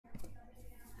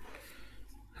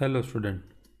Hello student.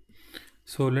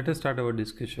 So let us start our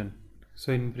discussion.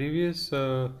 So in previous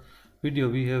video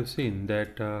we have seen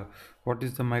that what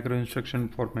is the micro instruction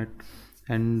format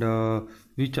and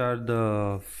which are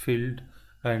the field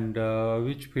and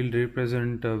which field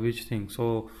represent which thing.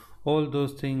 So all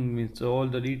those things means all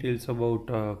the details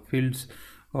about fields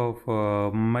of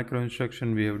micro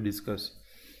instruction we have discussed.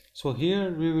 So here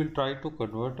we will try to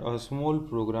convert a small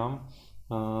program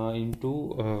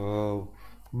into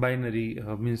binary,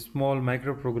 means small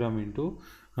microprogram into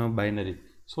binary.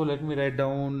 So let me write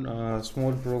down a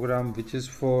small program which is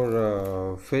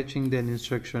for fetching the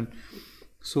instruction.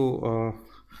 So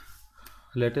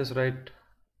let us write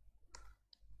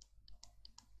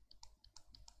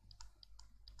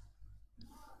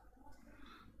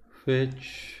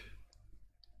fetch,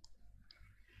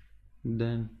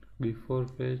 then before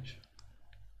fetch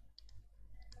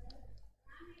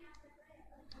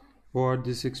what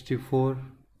the 64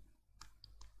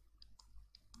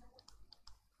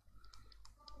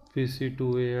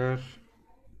 PC2AR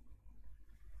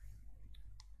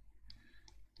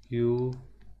you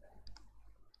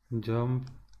jump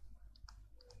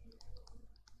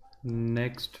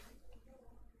next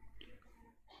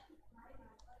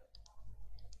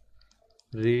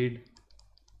read,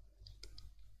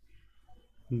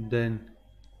 then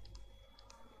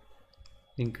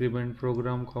increment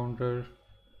program counter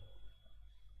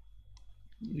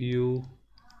you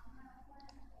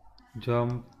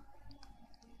jump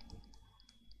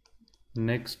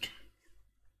next,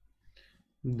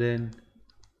 then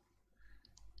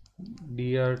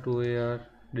DR to AR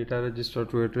data register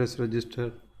to address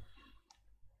register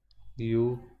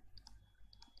you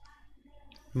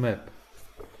map.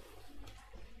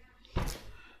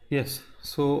 Yes,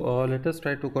 so let us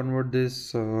try to convert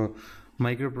this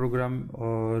microprogram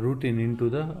routine into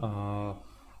the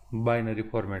binary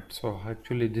format. So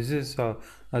actually this is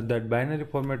that binary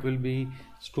format will be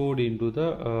stored into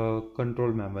the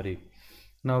control memory.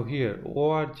 Now here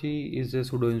org is a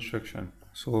pseudo instruction.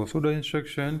 So pseudo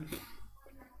instruction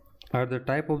are the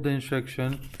type of the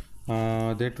instruction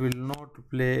that will not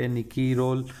play any key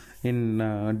role in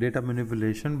data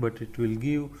manipulation, but it will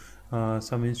give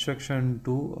some instruction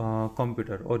to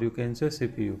computer, or you can say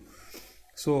CPU.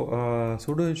 So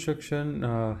pseudo instruction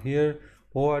here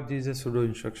org is a pseudo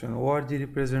instruction. Org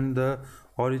represent the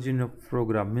origin of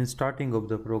program, means starting of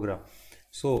the program.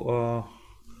 So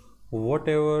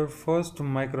whatever first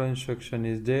micro instruction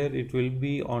is there, it will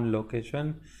be on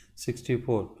location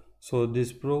 64. So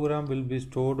this program will be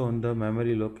stored on the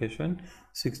memory location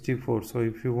 64. So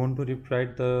if you want to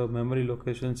write the memory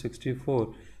location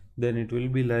 64, then it will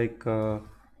be like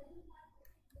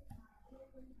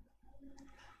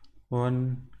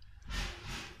 1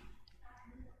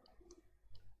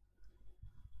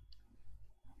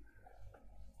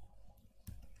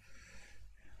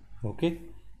 okay,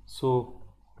 so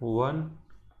 1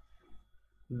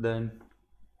 then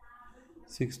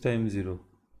 6 times 0.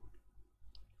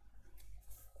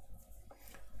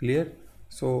 Clear?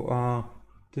 So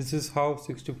this is how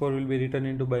 64 will be written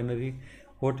into binary.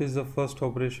 What is the first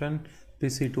operation?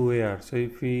 PC2AR. So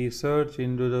if we search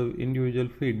into the individual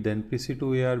field, then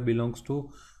PC2AR belongs to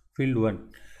field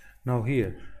 1. Now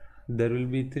here there will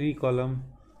be 3 column,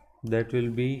 that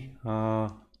will be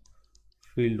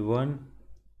field 1,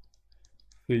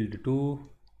 field 2,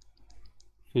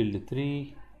 field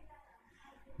 3,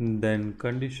 then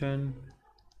condition,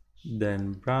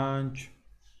 then branch,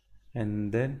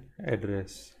 and then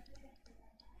address.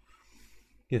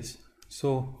 Yes,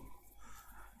 so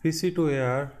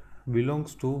PC2AR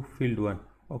belongs to field 1,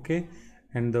 okay,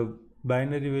 and the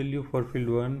binary value for field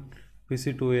 1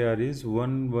 PC2AR is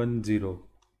 110.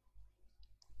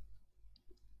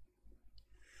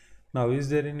 Now is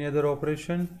there any other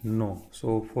operation? No.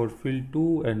 So for field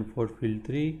 2 and for field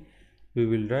 3 we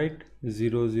will write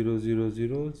 0 0 0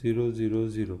 0 0 0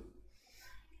 0.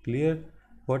 Clear?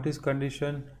 What is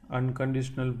condition?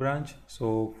 Unconditional branch.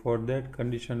 So for that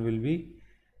condition will be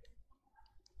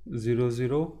 0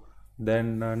 0.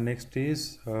 Then next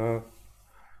is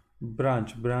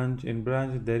branch. In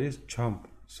branch there is jump,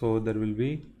 so there will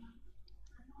be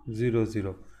 0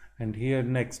 0. And here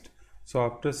next, so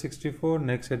after 64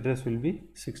 next address will be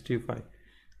 65.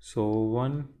 So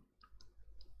 1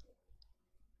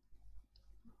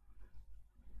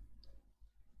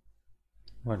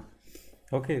 1.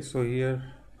 Okay, so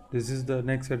here this is the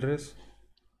next address.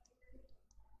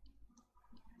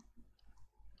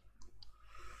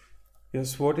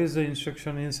 Yes, what is the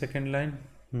instruction in second line?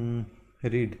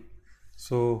 Read.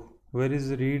 So where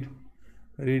is read?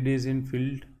 Read is in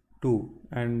field 2,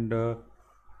 and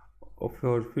of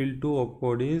your field 2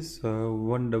 opcode is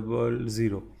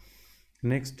 100.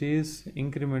 Next is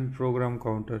increment program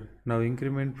counter. Now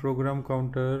increment program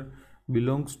counter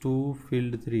belongs to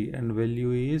field 3 and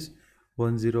value is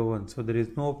 101. So there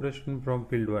is no operation from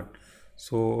field 1.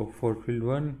 So for field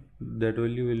 1 that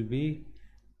value will be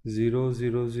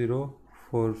 000.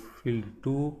 For field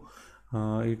 2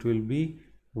 it will be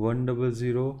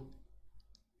 100.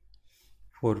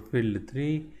 For field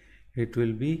 3 it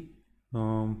will be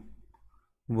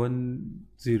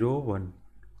 101.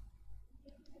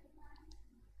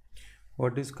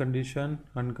 What is condition?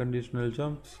 Unconditional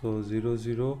jump. So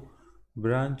 00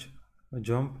 branch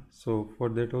jump. So for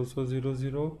that also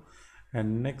 00.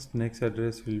 And next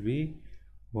address will be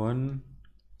 1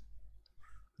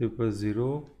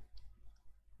 0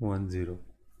 1 0.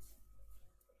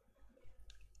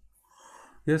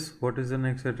 Yes, what is the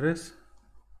next address?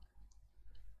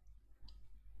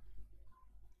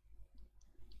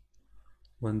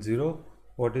 1 0.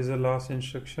 What is the last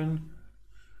instruction?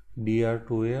 dr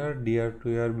to ar. Dr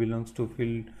to ar belongs to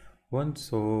field 1,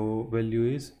 so value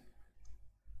is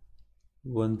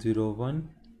 101.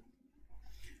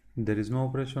 There is no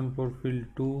operation for field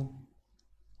 2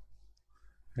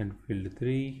 and field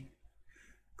 3.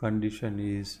 Condition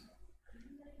is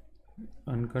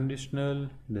unconditional.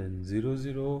 Then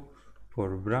 00.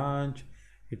 For branch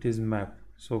it is map,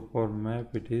 so for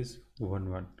map it is 1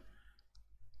 1.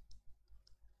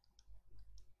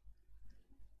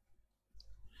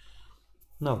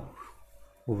 Now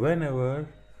whenever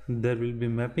there will be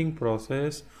mapping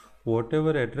process,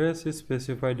 whatever address is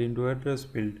specified into address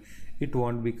field, it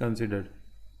won't be considered.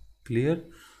 Clear?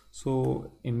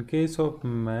 So in case of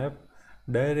map,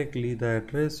 directly the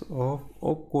address of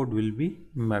opcode will be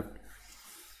mapped.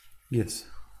 Yes,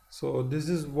 so this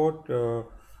is what a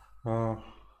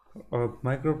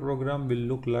microprogram will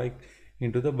look like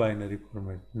into the binary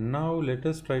format. Now let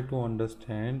us try to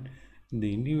understand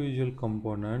the individual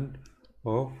component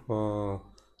of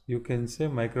you can say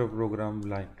microprogram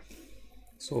line.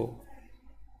 So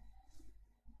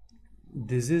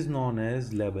this is known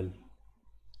as label,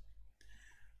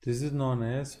 this is known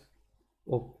as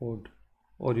opcode,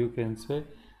 or you can say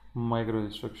micro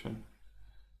instruction.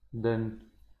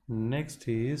 Then next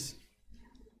is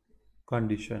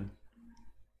condition,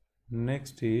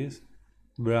 next is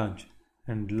branch,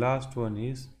 and last one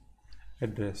is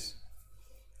address.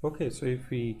 Okay, so if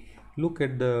we look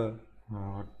at the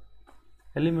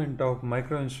element of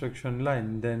micro instruction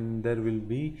line, then there will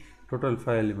be total 5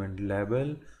 element: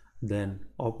 label, then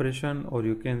operation, or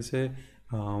you can say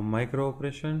micro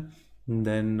operation,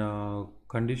 then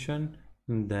condition,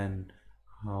 then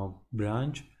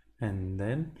branch, and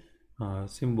then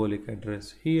symbolic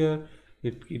address. Here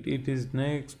it is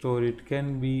next, or it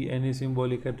can be any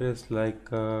symbolic address like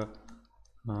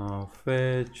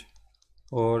fetch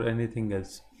or anything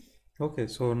else. Okay,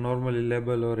 so normally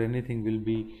label or anything will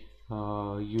be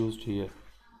used here.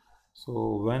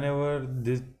 So whenever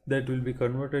that will be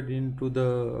converted into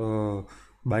the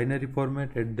binary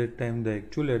format, at that time the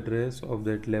actual address of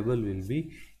that label will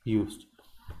be used.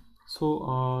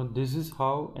 So this is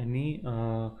how any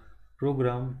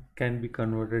program can be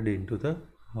converted into the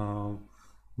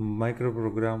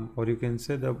microprogram, or you can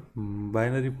say the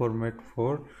binary format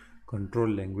for control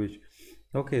language.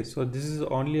 Okay, so this is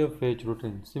only a fetch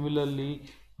routine. Similarly,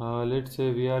 let's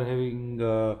say we are having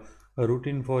a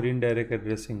routine for indirect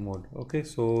addressing mode. Okay,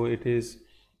 so it is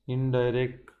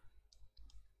indirect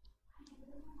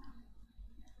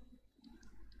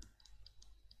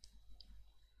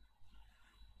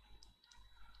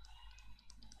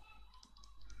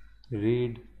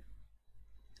read,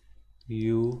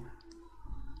 u,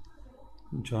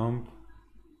 jump,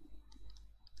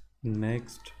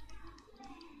 next,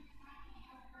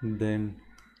 then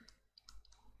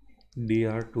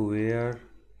dr to ar,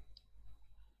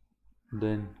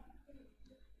 then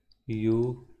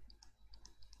u,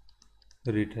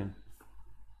 return.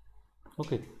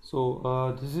 Okay,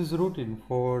 so this is routine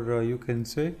for you can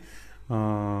say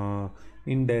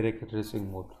indirect addressing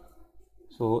mode.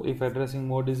 So if addressing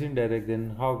mode is indirect,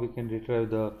 then how we can retrieve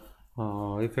the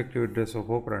effective address of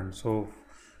operand? So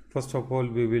first of all,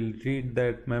 we will read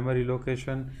that memory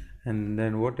location, and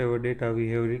then whatever data we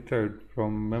have retrieved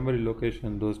from memory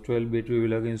location, those 12 bits we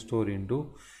will again store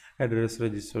into address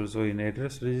register. So in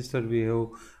address register we have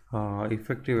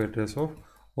effective address of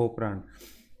operand.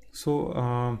 So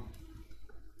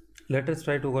let us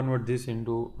try to convert this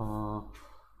into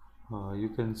you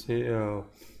can say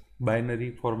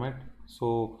binary format.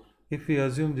 So if we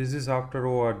assume this is after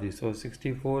ORG, so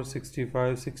 64,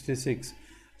 65, 66,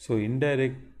 so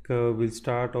indirect will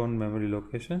start on memory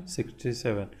location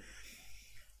 67.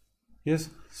 Yes,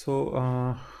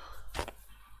 so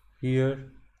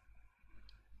here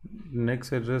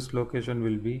next address location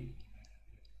will be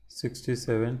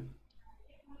 67.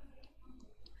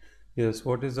 Yes,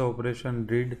 what is the operation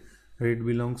read? Read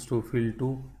belongs to field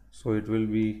 2, so it will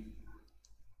be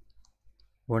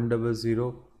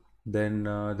 100. Then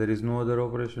there is no other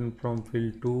operation from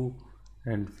field 2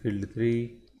 and field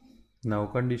 3. Now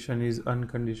condition is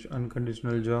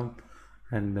unconditional jump,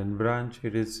 and then branch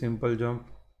it is simple jump.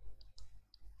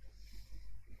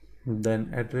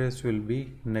 Then address will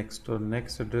be next, or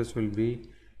next address will be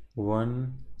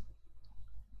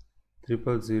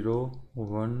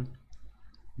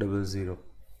 1000100.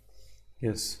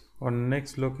 Yes, on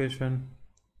next location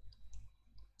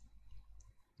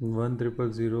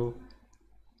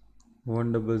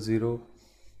 1000100.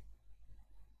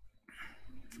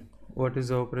 What is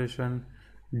the operation?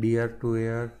 dr to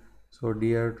ar. So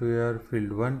dr to ar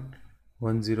field 1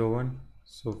 101,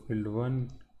 so field 1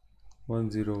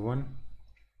 101.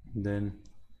 Then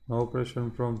no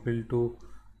operation from field 2,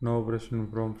 no operation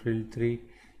from field 3.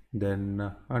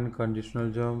 Then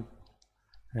unconditional jump,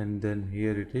 and then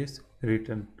here it is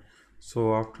written.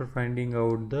 So after finding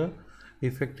out the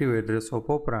effective address of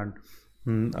operand,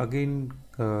 again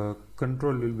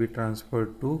control will be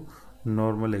transferred to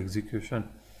normal execution.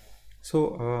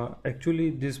 So actually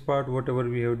this part whatever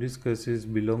we have discussed is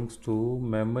belongs to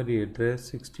memory address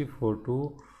 64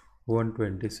 to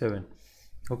 127.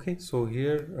 Okay, so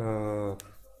here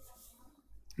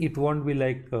it won't be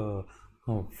like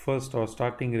first or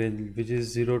starting range which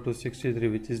is 0 to 63,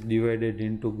 which is divided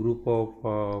into group of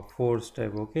 4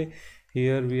 step. Okay,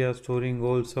 here we are storing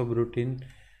all subroutine,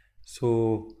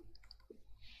 so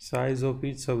size of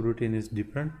each subroutine is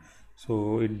different.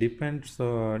 So it depends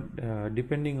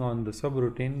depending on the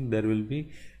subroutine there will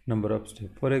be number of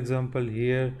steps. For example,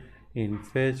 here in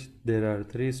fetch there are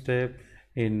 3 steps.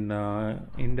 In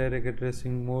indirect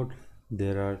addressing mode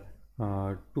there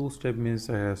are 2 step, means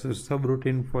so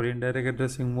subroutine for indirect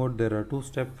addressing mode there are 2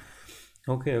 step.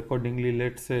 Okay, accordingly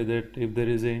let's say that if there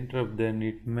is an interrupt then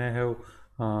it may have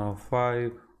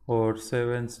 5 or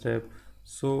 7 step.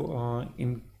 So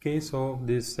in case of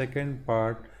this second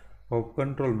part of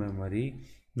control memory,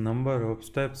 number of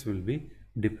steps will be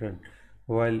different,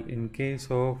 while in case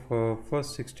of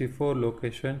first 64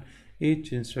 location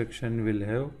each instruction will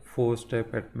have 4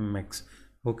 step at max.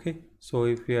 Okay, so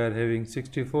if we are having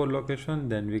 64 location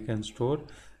then we can store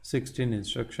 16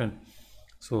 instruction.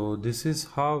 So this is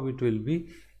how it will be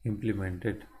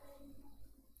implemented.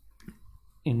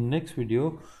 In next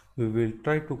video we will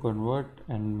try to convert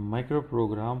an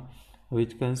microprogram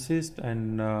which consists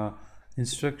an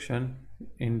instruction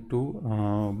into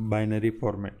binary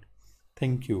format.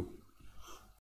 Thank you.